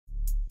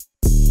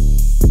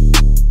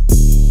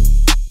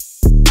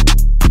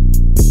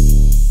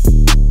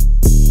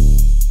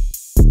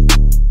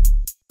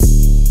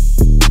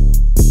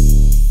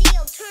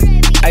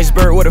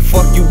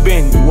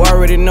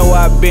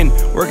been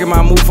working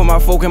my move for my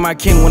folk and my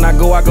kin. When I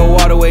go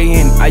all the way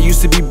in. I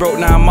used to be broke,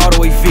 now I'm all the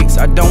way fixed.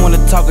 I don't wanna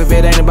talk if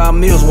it ain't about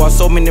meals. Walk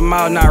so many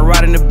miles, now I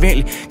ride in the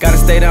Bentley. Gotta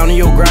stay down on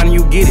your grind and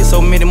you get it.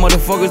 So many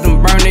motherfuckers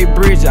done burn they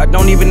bridge. I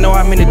don't even know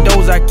how many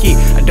doors I keep.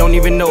 I don't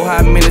even know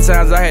how many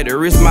times I had to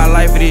risk my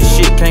life for this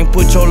shit. Can't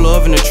put your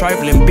love in a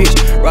trifling bitch.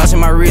 Rocks in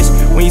my wrist,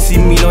 when you see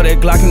me, know that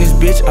Glock in this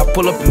bitch. I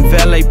pull up in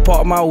valet,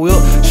 park my wheel.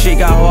 Shit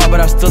got hard, but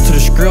I stuck to the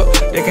script.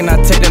 They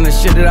cannot take down the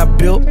shit that I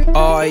built.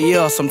 Oh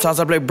yeah, sometimes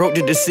I play broke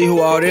just to see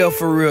who all there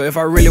for real. If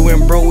I really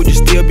went broke, would you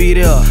still be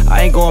there?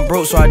 I ain't going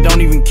broke, so I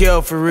don't even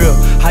care for real.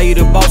 How you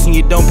the boss and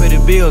you don't pay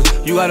the bills?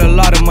 You got a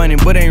lot of money,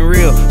 but ain't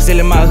real. Still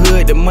in my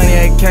hood, the money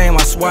that came,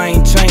 I swear I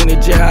ain't changed,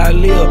 it's just how I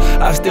live.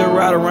 I still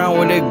ride around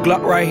with that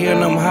Glock right here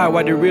and I'm high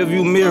while the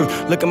rearview mirror.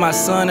 Look at my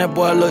son, that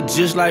boy look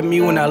just like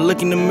me when I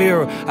look in the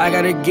mirror. I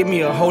gotta get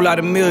me a whole lot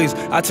of millions.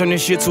 I turn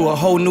this shit to a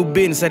whole new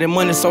business. Say that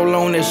money so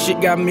long, that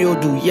shit got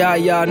mildew. Yeah,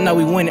 I know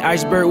we winning.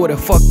 Iceberg, where the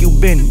fuck you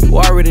been? You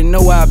already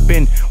know where I've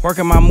been.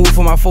 Working my move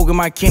for my folk and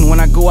my kin. When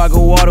I go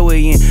all the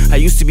way in. I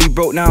used to be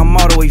broke, now I'm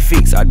all the way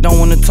fixed. I don't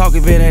wanna talk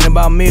if it ain't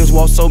about meals.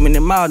 Walk so many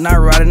miles, now I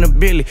ride in the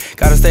Bentley.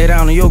 Gotta stay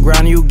down on your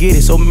grind and you get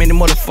it. So many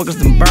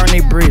motherfuckers done burn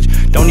they bridge.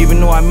 Don't even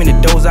know how many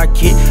doors I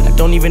kick. I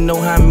don't even know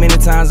how many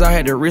times I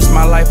had to risk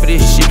my life for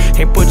this shit.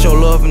 Can't put your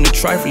love in the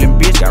trifling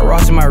bitch. Got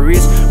rocks in my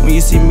wrist. When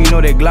you see me,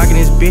 know that Glock in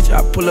this bitch.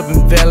 I pull up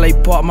in valet,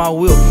 park my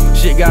wheel.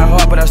 Shit got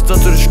hard, but I stuck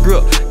to the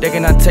script. They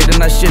cannot take the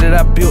nice shit that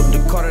I built. The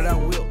car that I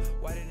will.